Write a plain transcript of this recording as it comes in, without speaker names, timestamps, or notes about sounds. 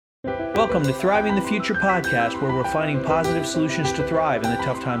Welcome to Thriving the Future podcast, where we're finding positive solutions to thrive in the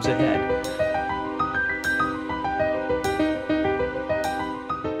tough times ahead.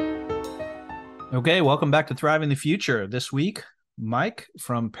 Okay, welcome back to Thriving the Future. This week, Mike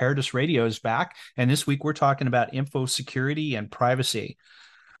from Paradis Radio is back, and this week we're talking about info security and privacy.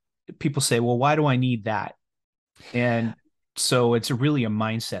 People say, well, why do I need that? And so it's really a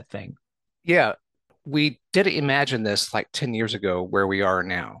mindset thing. Yeah, we didn't imagine this like 10 years ago where we are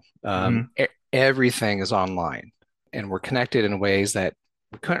now. Mhm. Everything is online and we're connected in ways that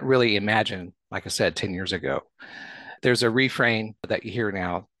we couldn't really imagine, like I said, 10 years ago. There's a refrain that you hear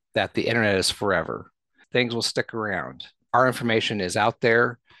now that the internet is forever. Things will stick around. Our information is out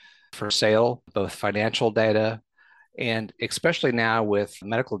there for sale, both financial data and especially now with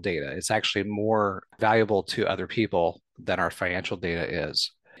medical data. It's actually more valuable to other people than our financial data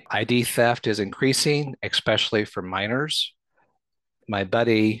is. ID theft is increasing, especially for minors. My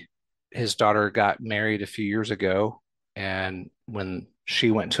buddy, his daughter got married a few years ago, and when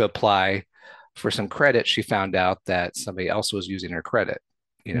she went to apply for some credit, she found out that somebody else was using her credit.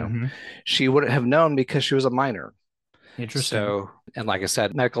 You know, Mhm. she wouldn't have known because she was a minor. Interesting. So, and like I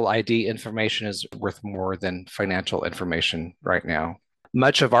said, medical ID information is worth more than financial information right now.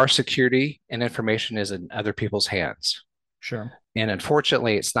 Much of our security and information is in other people's hands. Sure. And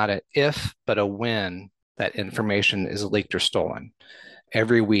unfortunately, it's not an if, but a when that information is leaked or stolen.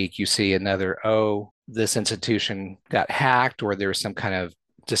 Every week you see another, oh, this institution got hacked, or there's some kind of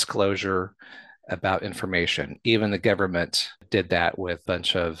disclosure about information. Even the government did that with a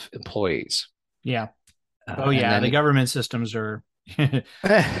bunch of employees. Yeah. Oh And yeah, the then, government systems are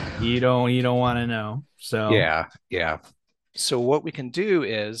you don't want to know. So, yeah, yeah. So, what we can do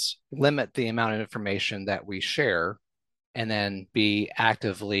is limit the amount of information that we share and then be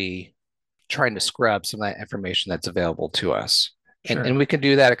actively trying to scrub some of that information that's available to us. And sure. we can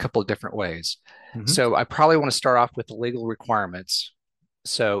do that a couple of different ways. Mhm. So I probably want to start off with the legal requirements.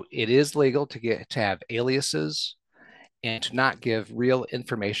 So it is legal to have aliases and to not give real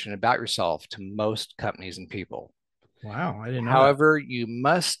information about yourself to most companies and people. Wow, I didn't know that. However, you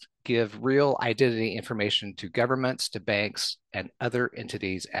must give real identity information to governments, to banks, and other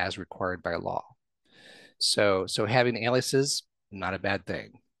entities as required by law. So having aliases, not a bad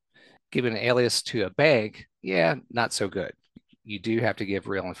thing. Giving an alias to a bank, yeah, not so good. You do have to give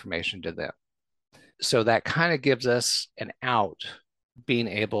real information to them. So that kind of gives us an out, being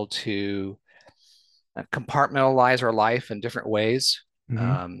able to compartmentalize our life in different ways. Mhm.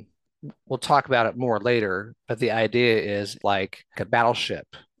 Um, we'll talk about it more later, but the idea is like a battleship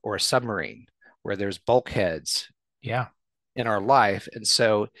or a submarine where there's bulkheads Yeah, in our life. And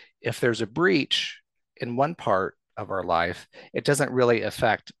so if there's a breach in one part of our life, it doesn't really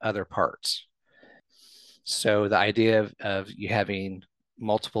affect other parts. So the idea of you having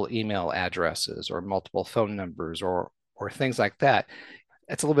multiple email addresses or multiple phone numbers or things like that,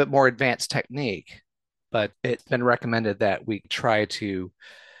 it's a little bit more advanced technique, but it's been recommended that we try to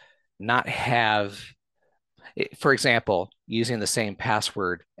not have, for example, using the same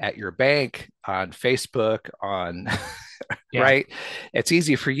password at your bank, on Facebook, on yeah, right. It's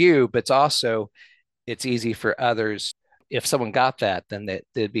easy for you, but it's easy for others. If someone got that, then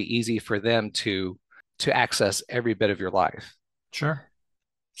it'd be easy for them to access every bit of your life. sure.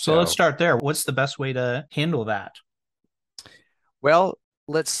 So let's So, start there. What's the best way to handle that? well,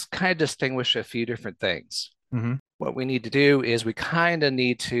 let's kind of distinguish a few different things. Hmm. What we need to do is we kind of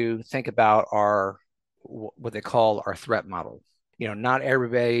need to think about our what they call our threat model. You know, not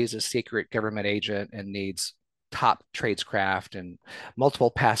everybody's a secret government agent and needs top tradescraft and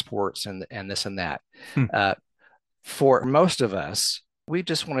multiple passports and this and that. Uh, for most of us, we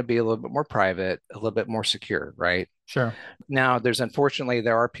just want to be a little bit more private, a little bit more secure, right? Sure. Now, there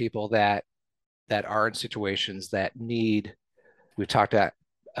are people that are in situations that need. We talked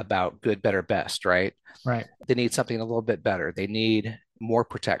about good, better, best, right? Right. They need something a little bit better. They need more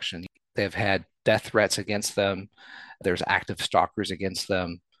protection. They've had death threats against them. There's active stalkers against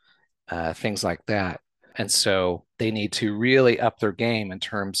them, things like that. And so they need to really up their game in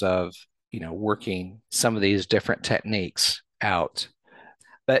terms of, working some of these different techniques out.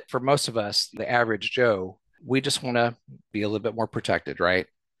 But for most of us, the average Joe, we just want to be a little bit more protected, right?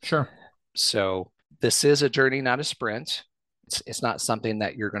 Sure. So this is a journey, not a sprint. It's not something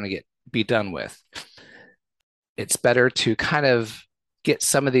that you're going to be done with. It's better to kind of get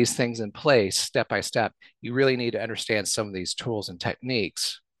some of these things in place step by step. You really need to understand some of these tools and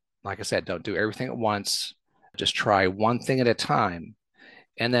techniques. Like I said, don't do everything at once. Just try one thing at a time.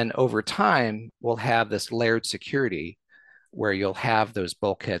 And then over time, we'll have this layered security where you'll have those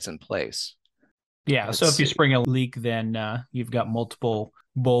bulkheads in place. Yeah. So Let's if you see. spring a leak, then you've got multiple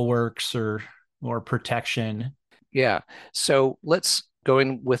bulwarks or protection. Yeah. So let's go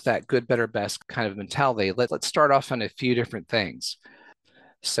in with that good, better, best kind of mentality. Let's start off on a few different things.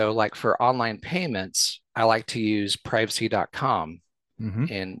 So, like for online payments, I like to use privacy.com. Mm-hmm.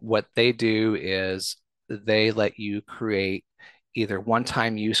 And what they do is they let you create either one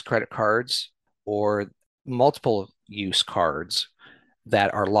time use credit cards or multiple use cards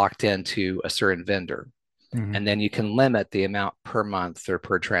that are locked into a certain vendor. Mm-hmm. And then you can limit the amount per month or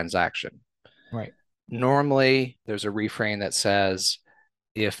per transaction. Right. Normally, there's a refrain that says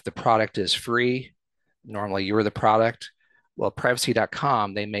if the product is free, normally you're the product. Well,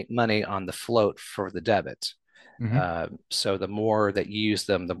 privacy.com, they make money on the float for the debit. Mm-hmm. So the more that you use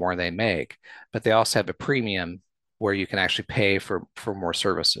them, the more they make. But they also have a premium where you can actually pay for more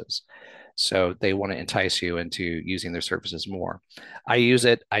services. So they want to entice you into using their services more. I use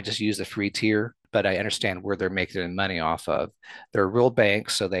it. I just use the free tier, but I understand where they're making money off of. They're a real bank,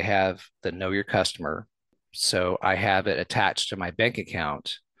 so they have the know your customer. So I have it attached to my bank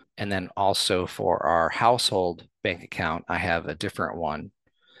account. And then also for our household bank account, I have a different one.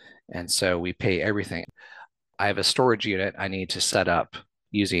 And so we pay everything. I have a storage unit I need to set up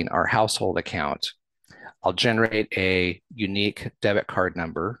using our household account. I'll generate a unique debit card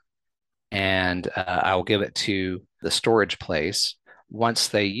number and I'll give it to the storage place. Once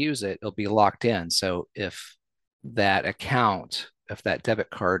they use it, it'll be locked in. So if that account, if that debit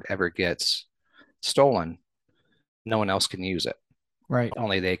card ever gets stolen, no one else can use it. Right.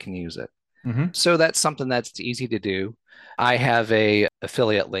 Only they can use it. Mm-hmm. So that's something that's easy to do. I have a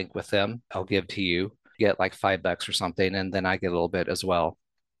affiliate link with them. I'll give to you. Get like $5 or something, and then I get a little bit as well.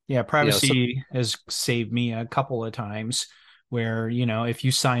 Yeah. So Privacy has saved me a couple of times where, if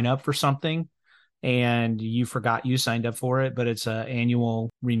you sign up for something and you forgot you signed up for it, but it's an annual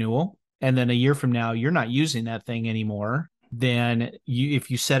renewal. And then a year from now, you're not using that thing anymore. Then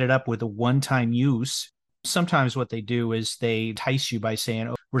if you set it up with a one-time use, sometimes what they do is they entice you by saying,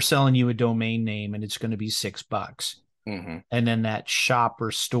 "Oh, we're selling you a domain name and it's going to be $6." mhm. And then that shop or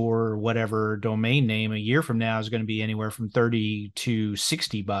store or whatever domain name a year from now is going to be anywhere from 30 to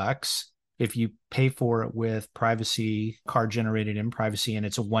 $60. If you pay for it with privacy, card generated in privacy, and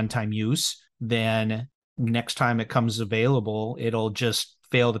it's a one-time use, then next time it comes available, it'll just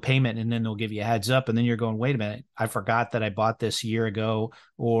fail the payment and then they'll give you a heads up. And then you're going, wait a minute, I forgot that I bought this a year ago,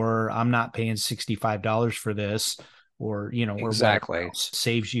 or I'm not paying $65 for this, or whatever Exactly. else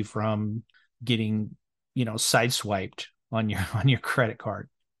saves you from getting, sideswiped on your on your credit card.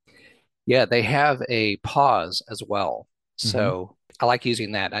 Yeah, they have a pause as well. Mm-hmm. So I like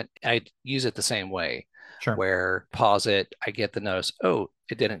using that. I use it the same way, Sure. where pause it, I get the notice, oh,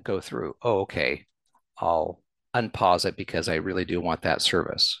 it didn't go through. Oh, okay. I'll unpause it because I really do want that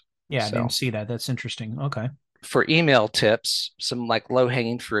service. Yeah, I didn't So see that. That's interesting. Okay. for email tips, some like low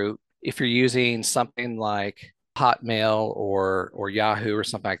hanging fruit. If you're using something like Hotmail or Yahoo or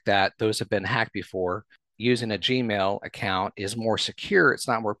something like that, those have been hacked before. Using a Gmail account is more secure. It's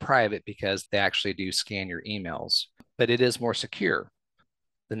not more private because they actually do scan your emails, but it is more secure.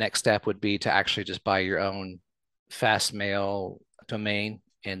 The next step would be to actually just buy your own Fastmail domain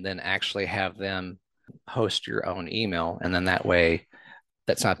and then actually have them host your own email. And then that way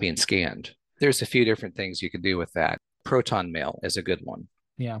that's not being scanned. There's a few different things you can do with that. Proton Mail is a good one,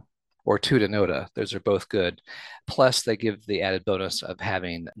 Yeah. or Tutanota. Those are both good. Plus, they give the added bonus of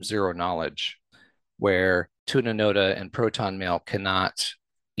having zero knowledge, where Tutanota and Proton Mail cannot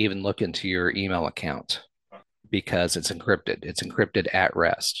even look into your email account because it's encrypted. It's encrypted at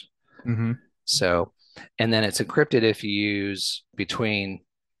rest. Mm-hmm. So, and then it's encrypted if you use between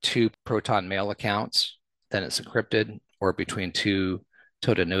two Proton Mail accounts, then it's encrypted, or between two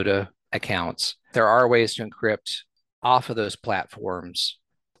Tutanota accounts. There are ways to encrypt off of those platforms.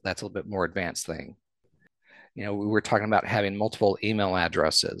 That's a little bit more advanced thing. We were talking about having multiple email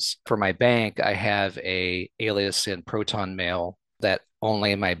addresses. For my bank, I have a alias in Proton Mail that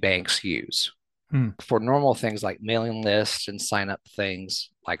only my banks use. Hmm. For normal things like mailing lists and sign up things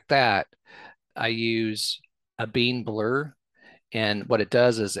like that, I use a Bean Blur. And what it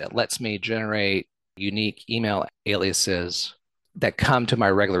does is it lets me generate unique email aliases that come to my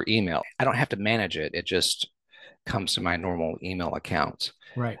regular email. I don't have to manage it. It just comes to my normal email account.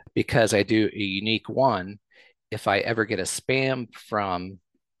 Right. Because I do a unique one, if I ever get a spam from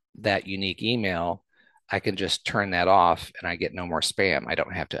that unique email, I can just turn that off and I get no more spam. I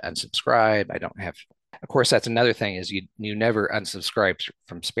don't have to unsubscribe. I don't have, of course, that's another thing is you never unsubscribe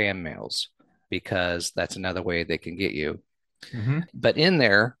from spam mails because that's another way they can get you. Mm-hmm. But in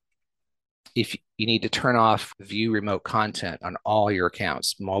there, if you need to turn off view remote content on all your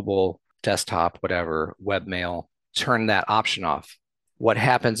accounts, mobile desktop, whatever, webmail, turn that option off. What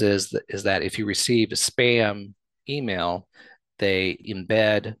happens is that if you receive a spam email, they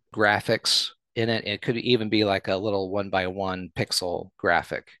embed graphics in it. It could even be like a little 1 by 1 pixel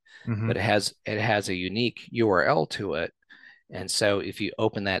graphic, Mm-hmm. but it has a unique URL to it. And so if you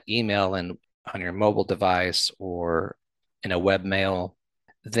open that email and on your mobile device or in a webmail,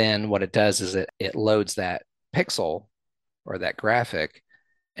 then what it does is it loads that pixel or that graphic,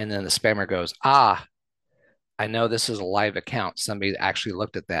 and then the spammer goes, I know this is a live account. Somebody actually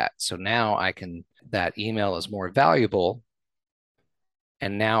looked at that. So now that email is more valuable,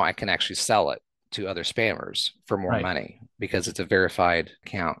 and now I can actually sell it to other spammers for more Right. money because it's a verified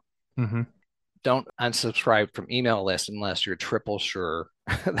account. Mm-hmm. Don't unsubscribe from email lists unless you're triple sure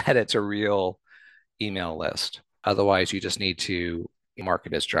that it's a real email list. Otherwise, you just need to mark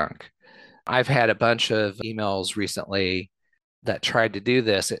it as junk. I've had a bunch of emails recently that tried to do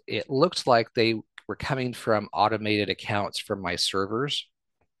this. It looked like they were coming from automated accounts from my servers.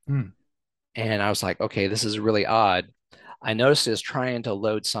 Mm. And I was like, okay, this is really odd. I noticed it's trying to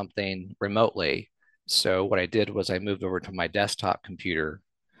load something remotely. So what I did was I moved over to my desktop computer,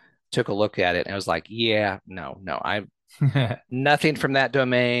 took a look at it, and I was like, yeah, no, I nothing from that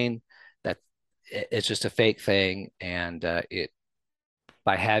domain. That it's just a fake thing. And it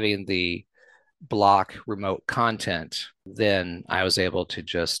by having the block remote content, then I was able to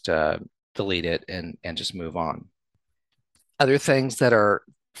just delete it and just move on. Other things that are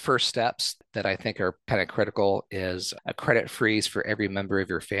first steps that I think are kind of critical is a credit freeze for every member of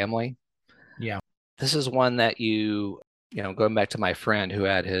your family. Yeah. This is one that going back to my friend who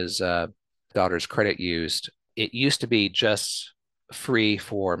had his daughter's credit used, it used to be just free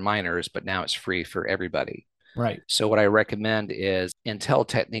for minors, but now it's free for everybody. Right. So what I recommend is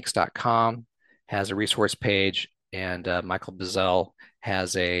inteltechniques.com has a resource page, and Michael Bizzell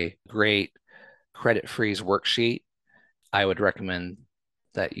has a great credit freeze worksheet. I would recommend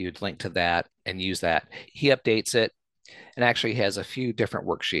that you'd link to that and use that. He updates it and actually has a few different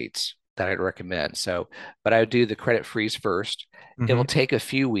worksheets that I'd recommend. So, but I would do the credit freeze first. It Mm-hmm. will take a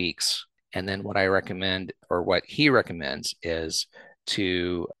few weeks. And then what I recommend, or what he recommends, is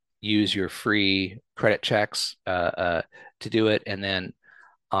to use your free credit checks to do it. And then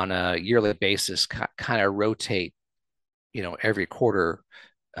on a yearly basis, kind of rotate, every quarter,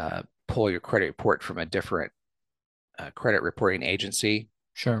 pull your credit report from a different credit reporting agency,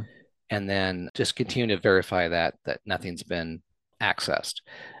 Sure. and then just continue to verify that nothing's been accessed.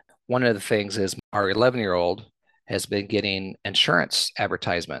 One of the things is our 11-year-old has been getting insurance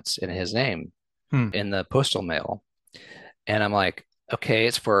advertisements in his name Hmm. in the postal mail. And I'm like, okay,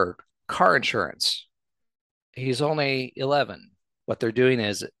 it's for car insurance. He's only 11. What they're doing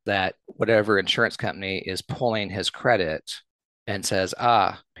is that whatever insurance company is pulling his credit and says,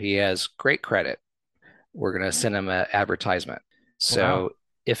 he has great credit, we're going to send him an advertisement. Wow. So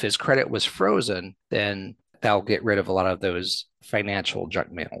if his credit was frozen, then that'll get rid of a lot of those financial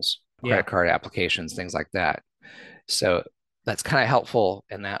junk mails, Yeah. credit card applications, things like that. So that's kind of helpful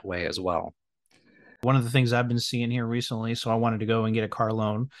in that way as well. One of the things I've been seeing here recently, so I wanted to go and get a car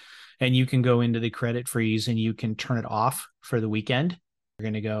loan, and you can go into the credit freeze and you can turn it off for the weekend. You're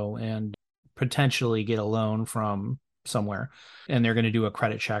going to go and potentially get a loan from somewhere, and they're going to do a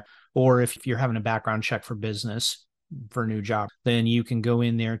credit check. Or if you're having a background check for business for a new job, then you can go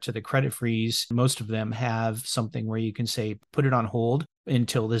in there to the credit freeze. Most of them have something where you can say, put it on hold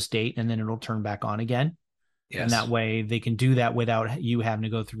until this date, and then it'll turn back on again. And that Yes. way they can do that without you having to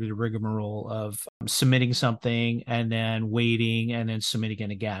go through the rigmarole of submitting something and then waiting and then submitting it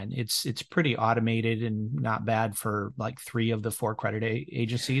again. It's pretty automated and not bad for like 3 of the 4 credit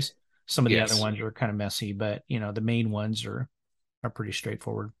agencies. Some of the other Yes. ones are kind of messy, but the main ones are pretty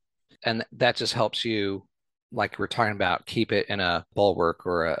straightforward. And that just helps you, like we're talking about, keep it in a bulwark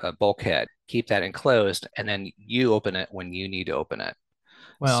or a bulkhead, keep that enclosed, and then you open it when you need to open it.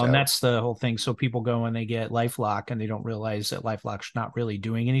 Well, and So that's the whole thing. So people go and they get LifeLock and they don't realize that LifeLock's not really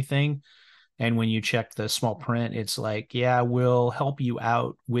doing anything. And when you check the small print, it's like, yeah, we'll help you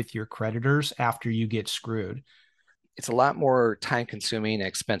out with your creditors after you get screwed. it's a lot more time consuming and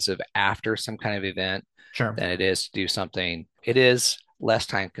expensive after some kind of event Sure. than it is to do something. It is less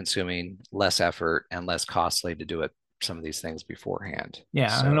time consuming, less effort, and less costly to do it some of these things beforehand.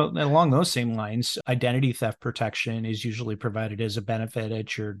 Yeah. And So along those same lines, identity theft protection is usually provided as a benefit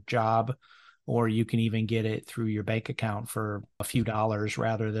at your job, or you can even get it through your bank account for a few dollars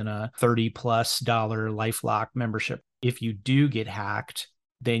rather than a $30+ LifeLock membership. If you do get hacked,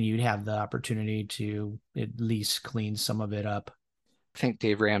 then you'd have the opportunity to at least clean some of it up. I think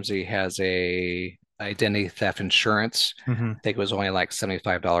Dave Ramsey has a identity theft insurance. Mm-hmm. I think it was only like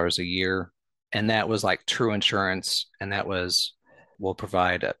 $75 a year. And that was like true insurance. And that was, will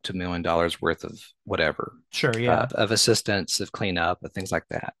provide up to $1 million worth of whatever, Sure. Yeah. of assistance, of cleanup, of things like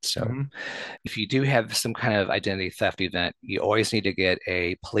that. So Mm-hmm. if you do have some kind of identity theft event, you always need to get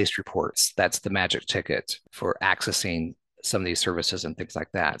a police report. That's the magic ticket for accessing some of these services and things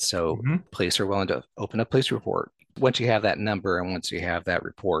like that. So Mm-hmm. police are willing to open a police report. Once you have that number and once you have that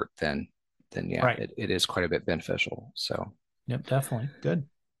report, then yeah, Right. it is quite a bit beneficial. So Yep. Definitely. Good.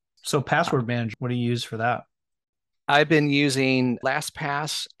 So password manager, what do you use for that? I've been using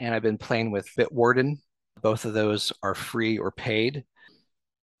LastPass and I've been playing with Bitwarden. Both of those are free or paid.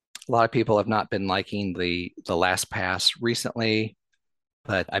 A lot of people have not been liking the LastPass recently,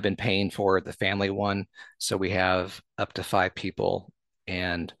 but I've been paying for the family one. So we have up to 5 people.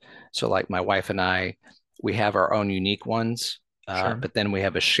 And so like my wife and I, we have our own unique ones, Sure. but then we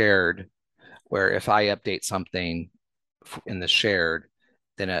have a shared where if I update something in the shared,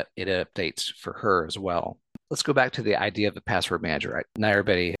 then it updates for her as well. Let's go back to the idea of a password manager. Right? Not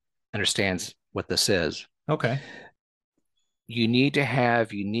everybody understands what this is. Okay. You need to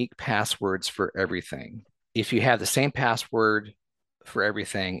have unique passwords for everything. If you have the same password for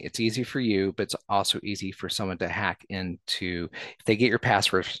everything, it's easy for you, but it's also easy for someone to hack into. If they get your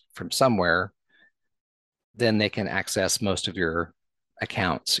password from somewhere, then they can access most of your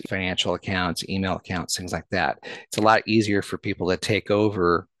accounts, financial accounts, email accounts, things like that. It's a lot easier for people to take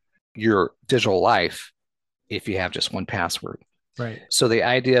over your digital life if you have just one password. Right. So the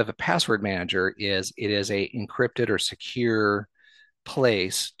idea of a password manager is it is a encrypted or secure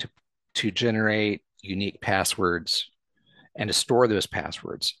place to generate unique passwords and to store those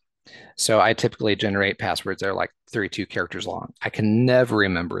passwords. So I typically generate passwords that are like 32 characters long. I can never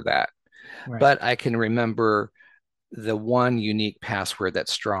remember that, Right. but I can remember the one unique password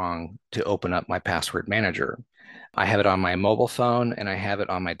that's strong to open up my password manager. I have it on my mobile phone and I have it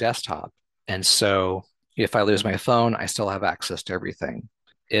on my desktop. And so if I lose my phone, I still have access to everything.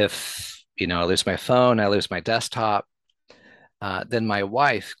 If, I lose my phone, I lose my desktop, then my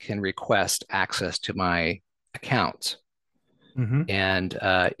wife can request access to my account. Mm-hmm. And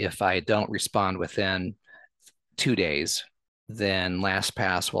if I don't respond within 2 days, then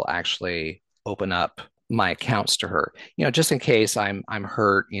LastPass will actually open up my accounts to her, just in case I'm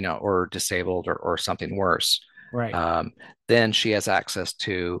hurt, or disabled or something worse. Right. Then she has access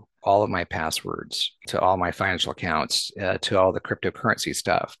to all of my passwords, to all my financial accounts, to all the cryptocurrency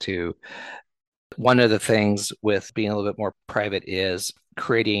stuff. To one of the things with being a little bit more private is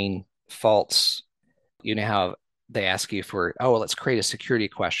creating false. You know how they ask you for, oh, well, let's create a security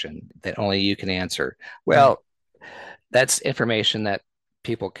question that only you can answer. Right. Well, that's information that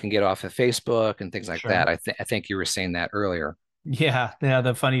people can get off of Facebook and things like that. Sure. I think you were saying that earlier. Yeah. Yeah.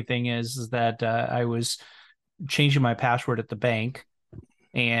 The funny thing is that I was changing my password at the bank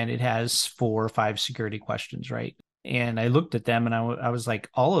and it has 4 or 5 security questions, right? And I looked at them and I was like,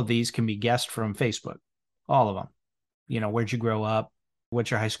 all of these can be guessed from Facebook, all of them. Where'd you grow up?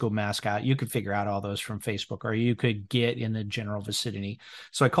 What's your high school mascot? You could figure out all those from Facebook, or you could get in the general vicinity.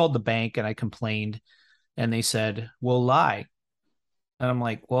 So I called the bank and I complained, and they said, "Well, lie." And I'm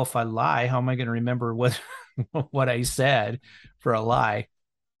like, "Well, if I lie, how am I going to remember what what I said for a lie?"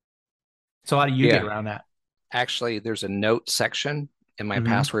 So how do you get Yeah, around that? actually, there's a note section in my Mm-hmm.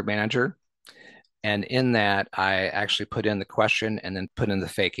 password manager. And in that, I actually put in the question and then put in the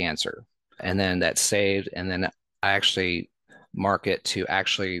fake answer. And then that's saved. And then I actually mark it to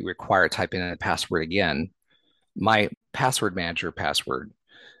actually require typing in the password again, my password manager password,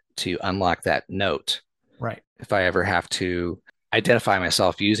 to unlock that note. Right. If I ever have to identify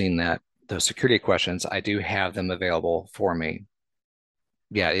myself using those security questions, I do have them available for me.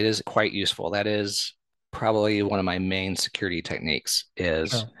 Yeah, it is quite useful. That is probably one of my main security techniques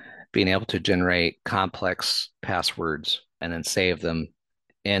is Sure. being able to generate complex passwords and then save them.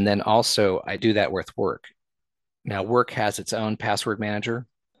 And then also I do that with work. Now work has its own password manager,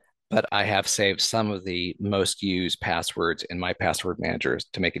 but I have saved some of the most used passwords in my password managers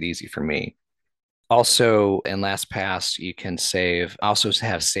to make it easy for me. Also in LastPass, you can also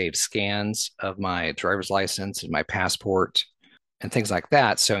have saved scans of my driver's license and my passport and things like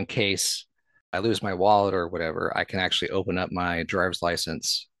that. So in case I lose my wallet or whatever, I can actually open up my driver's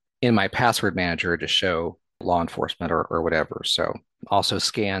license in my password manager to show law enforcement or whatever. So also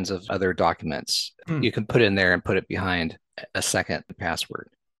scans of other documents Hmm. you can put in there and put it behind a second password.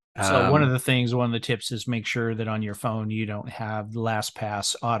 So one of the tips is make sure that on your phone you don't have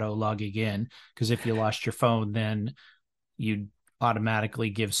LastPass auto logging in, because if you lost your phone, then you automatically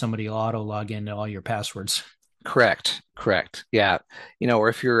give somebody auto log into all your passwords. Correct. Correct. Yeah. Or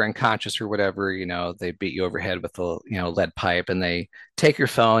if you're unconscious or whatever, they beat you overhead with a, lead pipe and they take your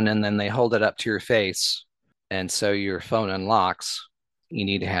phone and then they hold it up to your face. And so your phone unlocks. You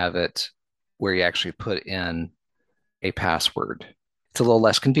need to have it where you actually put in a password. It's a little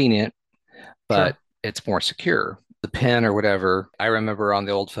less convenient, but Sure. it's more secure. The pin or whatever, I remember on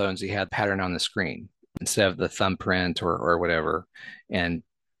the old phones, you had pattern on the screen instead of the thumbprint or whatever. And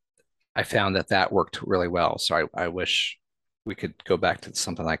I found that that worked really well. So I wish we could go back to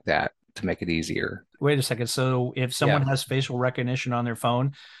something like that to make it easier. Wait a second. So if Yeah. someone has facial recognition on their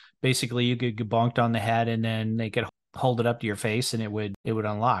phone, basically you could get bonked on the head and then they could hold it up to your face and it would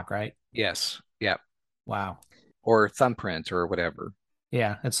unlock, right? Yes. Yeah. Wow. Or thumbprint or whatever.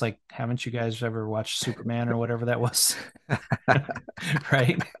 Yeah, it's like, haven't you guys ever watched Superman or whatever that was?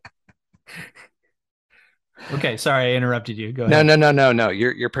 Right? Okay, sorry I interrupted you. Go No, ahead. no, no, no, no.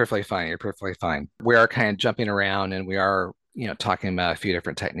 You're perfectly fine. You're perfectly fine. We are kind of jumping around and we are, talking about a few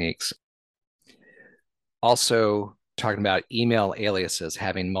different techniques. Also talking about email aliases,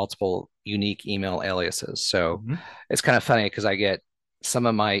 having multiple unique email aliases. So Mhm. it's kind of funny because I get some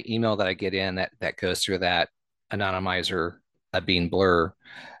of my email that I get in that goes through that anonymizer, being Blur.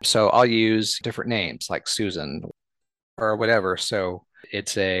 So I'll use different names like Susan or whatever. So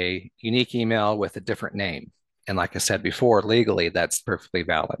it's a unique email with a different name. And like I said before, legally, that's perfectly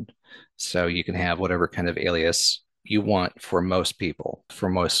valid. So you can have whatever kind of alias you want for most people, for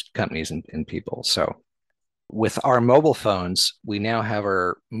most companies and people. So with our mobile phones, we now have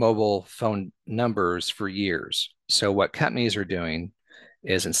our mobile phone numbers for years. So what companies are doing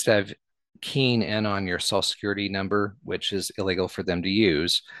is instead of keying in on your social security number, which is illegal for them to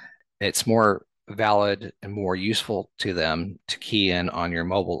use, it's more valid and more useful to them to key in on your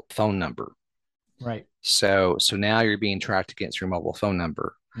mobile phone number. Right. So now you're being tracked against your mobile phone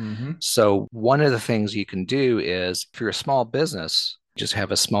number. Hmm. So one of the things you can do is if you're a small business, just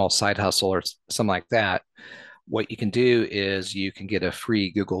have a small side hustle or something like that, what you can do is you can get a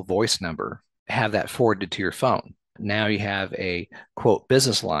free Google Voice number, have that forwarded to your phone. Now you have a quote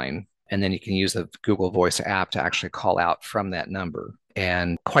business line, and then you can use the Google Voice app to actually call out from that number.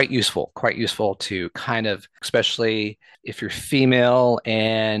 And quite useful to kind of, especially if you're female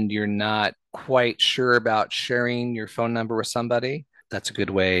and you're not quite sure about sharing your phone number with somebody. That's a good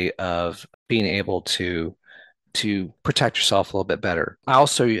way of being able to protect yourself a little bit better. I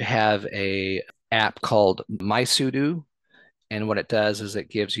also have a app called MySudo, and what it does is it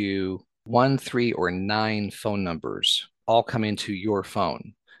gives you one, three, or nine phone numbers all coming to your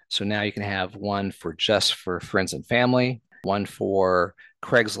phone. So now you can have one for just for friends and family, one for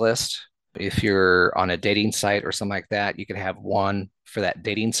Craigslist. If you're on a dating site or something like that, you could have one for that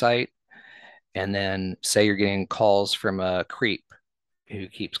dating site. And then say you're getting calls from a creep who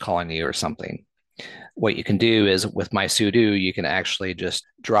keeps calling you or something. What you can do is with MySudo, you can actually just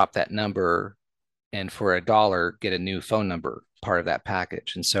drop that number and for $1 get a new phone number part of that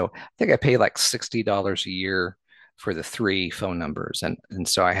package. And so I think I pay like $60 a year for the three phone numbers. And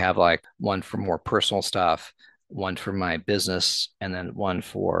so I have like one for more personal stuff, one for my business, and then one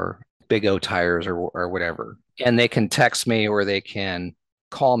for Big O tires or whatever. And they can text me or they can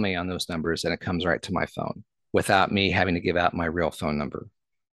call me on those numbers and it comes right to my phone without me having to give out my real phone number.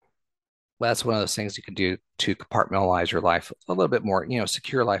 Well, that's one of those things you can do to compartmentalize your life a little bit more,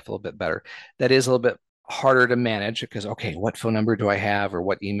 secure life a little bit better. That is a little bit harder to manage because, okay, what phone number do I have or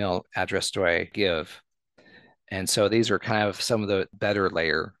what email address do I give? And so these are kind of some of the better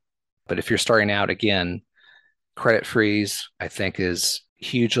layer. But if you're starting out again, credit freeze, I think, is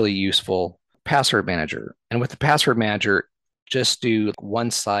hugely useful. Password manager. And with the password manager, just do one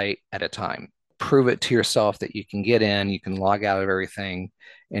site at a time. Prove it to yourself that you can get in, you can log out of everything,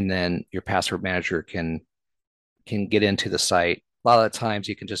 and then your password manager can get into the site. A lot of the times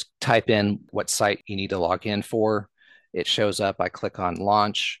you can just type in what site you need to log in for. It shows up. I click on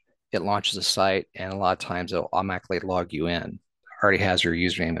launch. It launches the site, and a lot of times it'll automatically log you in. Already has your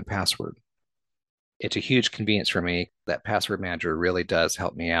username and password. It's a huge convenience for me. That password manager really does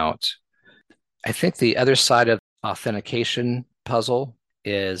help me out. I think the other side of authentication puzzle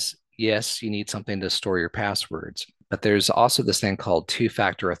is yes, you need something to store your passwords, but there's also this thing called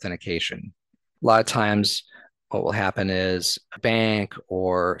two-factor authentication. A lot of times, what will happen is a bank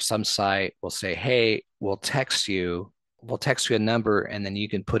or some site will say, "Hey, we'll text you a number, and then you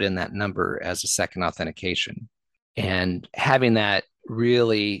can put in that number as a second authentication." And having that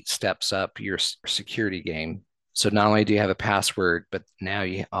really steps up your security game. So not only do you have a password, but now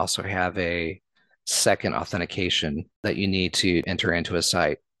you also have a second authentication that you need to enter into a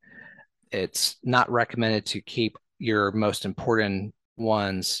site. It's not recommended to keep your most important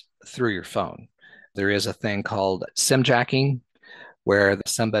ones through your phone. There is a thing called SIM jacking, where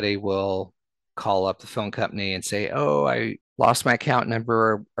somebody will call up the phone company and say, "Oh, I lost my account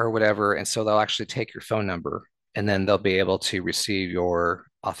number or whatever." And so they'll actually take your phone number and then they'll be able to receive your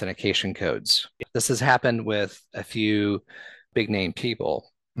authentication codes. This has happened with a few big name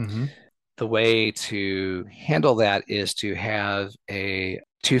people. Mm-hmm. The way to handle that is to have a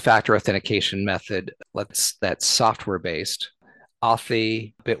two-factor authentication method that's software based.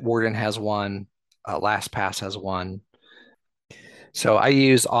 Authy, Bitwarden has one, LastPass has one. So I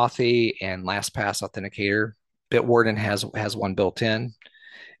use Authy and LastPass Authenticator. Bitwarden has one built in.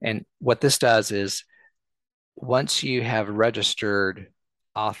 And what this does is once you have registered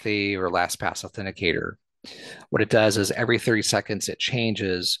Authy or LastPass Authenticator, what it does is every 30 seconds it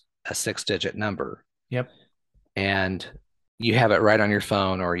changes a 6-digit number. Yep. And you have it right on your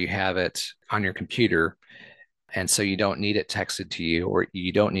phone or you have it on your computer. And so you don't need it texted to you or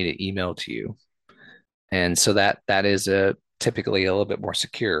you don't need it emailed to you. And so that is typically a little bit more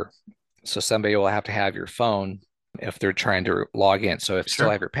secure. So somebody will have to have your phone if they're trying to log in. So if you still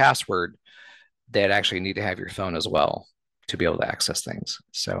have your password, they'd actually need to have your phone as well to be able to access things.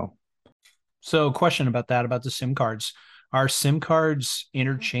 So question about that, about the SIM cards. Are SIM cards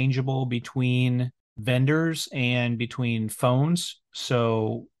interchangeable between vendors and between phones?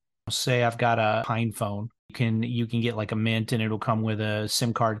 So say I've got a Pine phone. You can get like a Mint and it'll come with a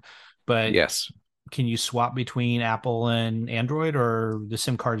SIM card, but yes, can you swap between Apple and Android, or the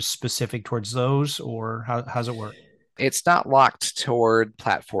SIM card is specific towards those, or how's it work? it's not locked toward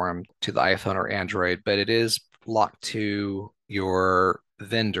platform to the iPhone or Android, but it is locked to your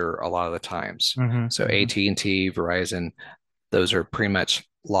vendor a lot of the times. Mm-hmm, So mm-hmm. AT&T, Verizon, those are pretty much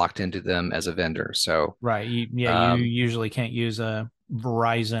locked into them as a vendor. So Right. You um, usually can't use a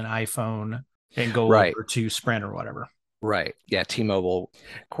Verizon iPhone and go right, over to Sprint or whatever. right. Yeah, T-Mobile.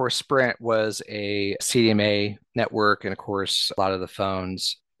 Of course, Sprint was a CDMA network, and of course, a lot of the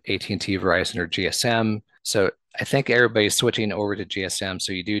phones, AT&T, Verizon, or GSM. So I think everybody's switching over to GSM.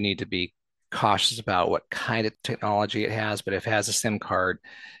 So you do need to be cautious about what kind of technology it has. But if it has a SIM card,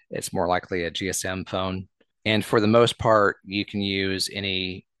 it's more likely a GSM phone. And for the most part, you can use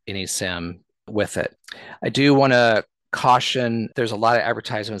any SIM with it. I do want to caution, there's a lot of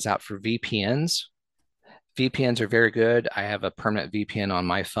advertisements out for VPNs. VPNs are very good. I have a permanent VPN on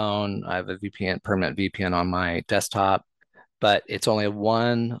my phone. I have a permanent VPN on my desktop, but it's only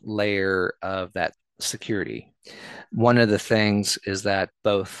one layer of that security. One of the things is that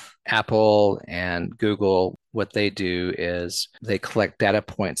both Apple and Google, what they do is they collect data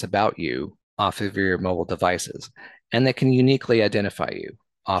points about you off of your mobile devices, and they can uniquely identify you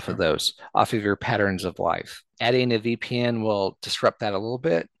off of Sure. those, off of your patterns of life. Adding a VPN will disrupt that a little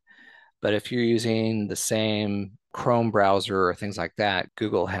bit, but if you're using the same Chrome browser or things like that,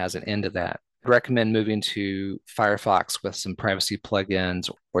 Google has an end to that. I'd recommend moving to Firefox with some privacy plugins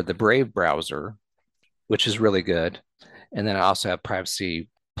or the Brave browser, which is really good. And then I also have privacy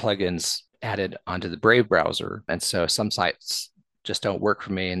plugins added onto the Brave browser. And so some sites just don't work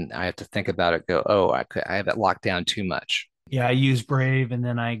for me. And I have to think about it, go, oh, I have it locked down too much. Yeah, I use Brave and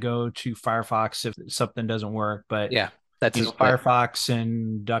then I go to Firefox if something doesn't work. But Yeah, that's that. Firefox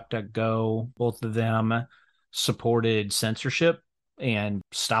and DuckDuckGo, both of them supported censorship and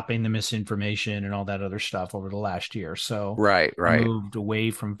stopping the misinformation and all that other stuff over the last year. So Right, I right. moved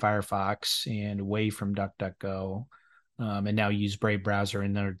away from Firefox and away from DuckDuckGo, and now use Brave browser.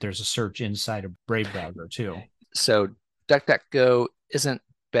 And there's a search inside of Brave browser too. So DuckDuckGo isn't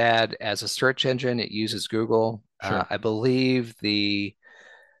bad as a search engine. It uses Google. Sure. I believe the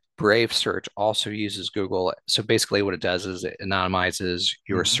Brave search also uses Google. So basically, what it does is it anonymizes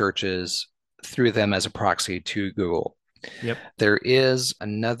your Mhm. searches through them as a proxy to Google. Yep. There is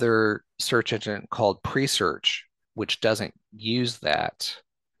another search engine called Presearch, which doesn't use that.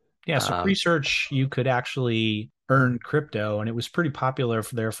 Yeah. So Um, pre-search, you could actually earn crypto, and it was pretty popular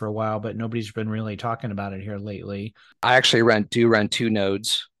there for a while, but nobody's been really talking about it here lately. I actually run 2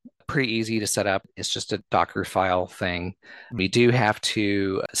 nodes. Pretty easy to set up. It's just a Docker file thing. We do have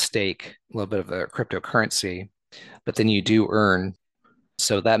to stake a little bit of a cryptocurrency, but then you do earn.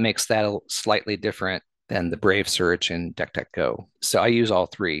 So that makes that slightly different than the Brave search and DuckDuckGo. So I use all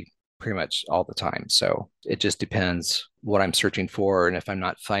three pretty much all the time. So it just depends what I'm searching for. And if I'm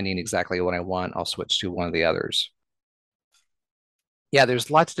not finding exactly what I want, I'll switch to one of the others. Yeah,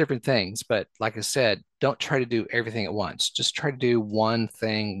 there's lots of different things, but like I said, don't try to do everything at once. Just try to do one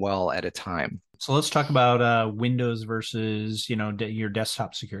thing well at a time. So let's talk about Windows versus, your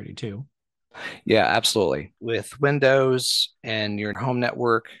desktop security too. Yeah, absolutely. With Windows and your home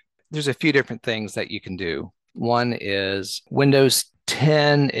network, there's a few different things that you can do. One is Windows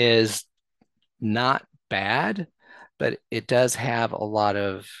 10 is not bad, but it does have a lot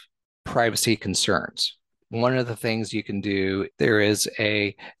of privacy concerns. One of the things you can do, it's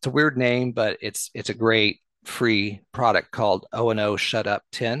a weird name, but it's a great free product called O&O Shut Up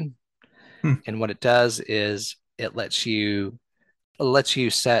 10. Hmm. And what it does is it lets you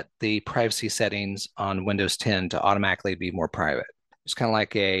set the privacy settings on Windows 10 to automatically be more private. It's kind of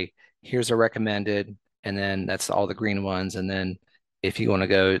like here's a recommended, and then that's all the green ones. And then if you want to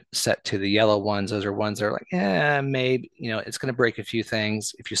go set to the yellow ones, those are ones that are like, maybe, it's going to break a few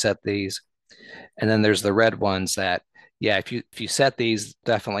things if you set these. And then there's the red ones that, yeah, if you set these,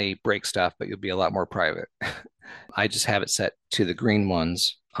 definitely break stuff, but you'll be a lot more private. I just have it set to the green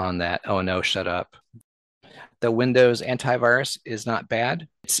ones on that. Oh no, shut up. The Windows antivirus is not bad.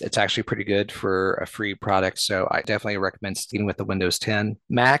 It's actually pretty good for a free product. So I definitely recommend sticking with the Windows 10.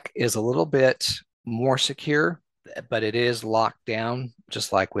 Mac is a little bit more secure, but it is locked down,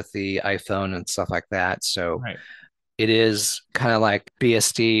 just like with the iPhone and stuff like that. So Right. it is kind of like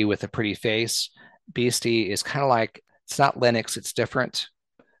BSD with a pretty face. BSD is kind of like, it's not Linux, it's different.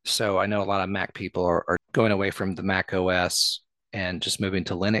 So I know a lot of Mac people are going away from the Mac OS and just moving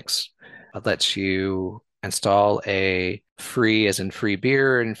to Linux. It lets you install a free as in free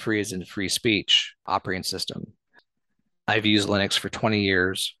beer and free as in free speech operating system. I've used Linux for 20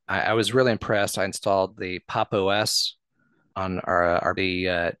 years. I was really impressed. I installed the Pop OS on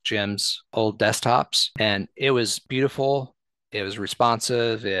Jim's old desktops, and it was beautiful. It was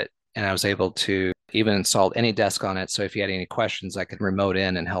responsive. And I was able to even install any desk on it. So if he had any questions, I could remote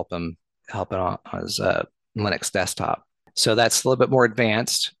in and help it on his Linux desktop. So that's a little bit more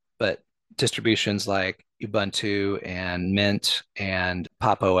advanced, but distributions like Ubuntu and Mint and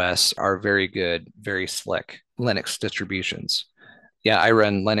Pop OS are very good, very slick Linux distributions. Yeah, I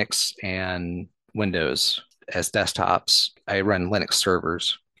run Linux and Windows as desktops. I run Linux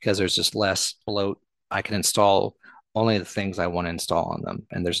servers because there's just less bloat. I can install only the things I want to install on them,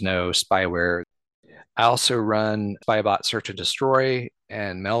 and there's no spyware. I also run Spybot Search and Destroy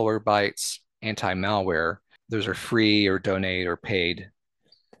and Malwarebytes anti-malware. Those are free or donate or paid.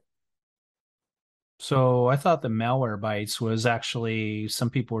 So I thought the Malwarebytes was actually, some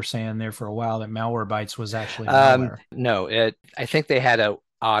people were saying there for a while that Malwarebytes was actually malware. No, I think they had a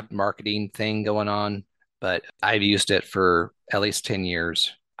odd marketing thing going on, but I've used it for at least 10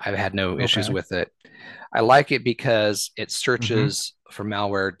 years. I've had no issues Okay. with it. I like it because it Hmm. searches for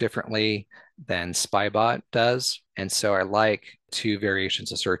malware differently than Spybot does. And so I like two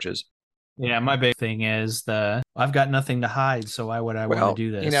variations of searches. Yeah, my big thing is I've got nothing to hide, so why would I want to Well,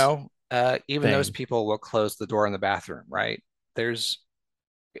 do this even those thing? people will close the door in the bathroom, right? There's,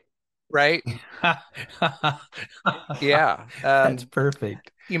 right? Yeah. That's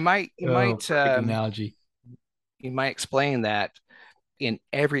perfect. You might, you Oh, might, perfect um, analogy. you might explain that in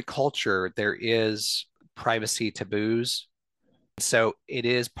every culture there is privacy taboos. So it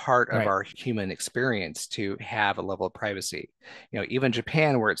is part of Right. our human experience to have a level of privacy. Even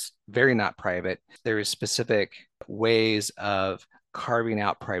Japan, where it's very not private, there is specific ways of carving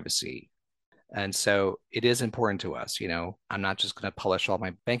out privacy. And so it is important to us. I'm not just going to publish all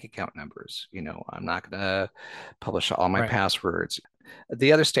my bank account numbers. I'm not going to publish all my Right. passwords.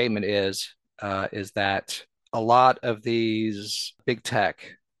 The other statement is that a lot of these big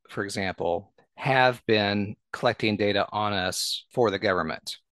tech, for example, have been collecting data on us for the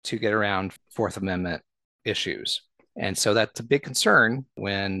government to get around Fourth Amendment issues. And so that's a big concern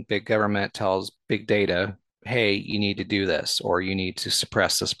when big government tells big data, hey, you need to do this, or you need to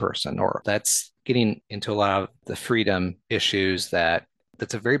suppress this person, or that's getting into a lot of the freedom issues that's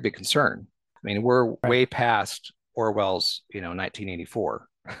a very big concern. I mean, we're Right. way past Orwell's, 1984.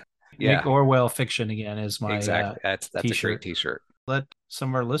 Make Yeah, Orwell fiction again is my exactly. That's a great t-shirt. t-shirt. Let some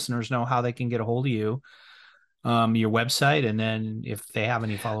of our listeners know how they can get a hold of you, your website, and then if they have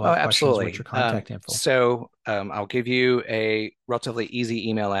any Oh, follow-up questions, what's absolutely. your contact info? I'll give you a relatively easy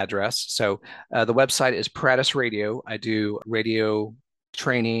email address. So the website is Paratus Radio. I do radio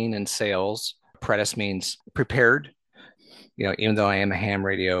training and sales. Paratus means prepared. Even though I am a ham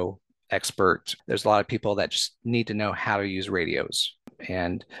radio expert, there's a lot of people that just need to know how to use radios.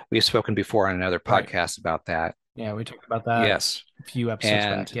 And we've spoken before on another Right. podcast about that. Yeah, we talked about that Yes. a few episodes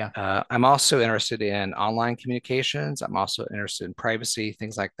back. And Yeah. I'm also interested in online communications. I'm also interested in privacy,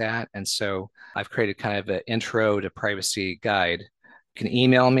 things like that. And so I've created kind of an intro to privacy guide. You can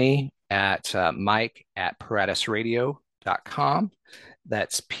email me at mike@paratusradio.com.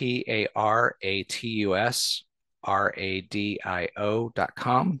 That's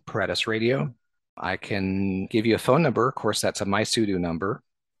PARATUSRADIO.com, Paratus Radio. I can give you a phone number. Of course, that's a MySudo number.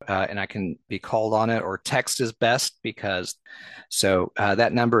 and I can be called on it, or text is best because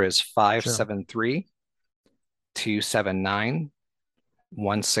that number is 573 279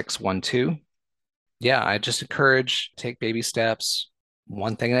 1612. Yeah, I just encourage take baby steps,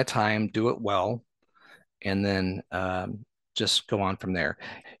 one thing at a time, do it well, and then just go on from there.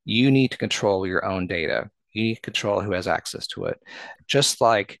 You need to control your own data. You need to control who has access to it. Just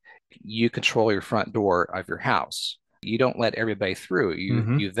like you control your front door of your house. You don't let everybody through.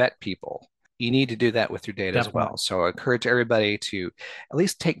 You vet people. You need to do that with your data as well. So I encourage everybody to at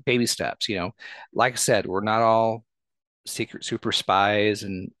least take baby steps. Like I said, we're not all secret super spies,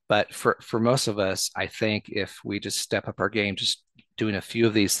 but for most of us, I think if we just step up our game, just doing a few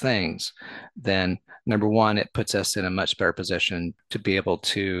of these things, then number one, it puts us in a much better position to be able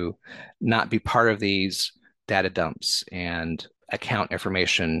to not be part of these data dumps and account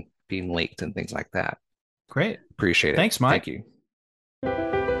information being leaked and things like that. Great. Appreciate it. Thanks, Mike. Thank you.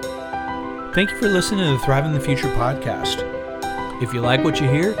 Thank you for listening to the Thrive in the Future podcast. If you like what you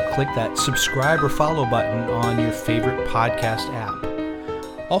hear, click that subscribe or follow button on your favorite podcast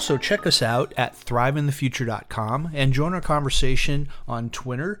app. Also, check us out at thriveinthefuture.com and join our conversation on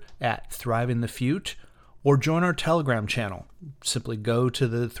Twitter at thriveinthefute, or join our Telegram channel. Simply go to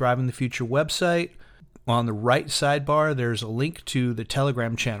the Thrive in the Future website. On the right sidebar, there's a link to the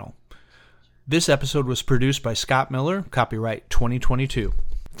Telegram channel. This episode was produced by Scott Miller, copyright 2022.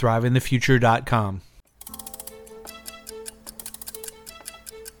 thriveinthefuture.com.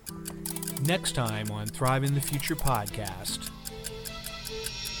 Next time on Thrive in the Future podcast.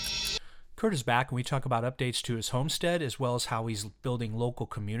 Kurt is back and we talk about updates to his homestead as well as how he's building local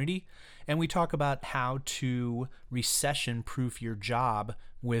community. And we talk about how to recession-proof your job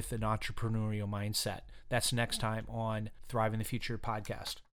with an entrepreneurial mindset. That's next time on Thrive in the Future podcast.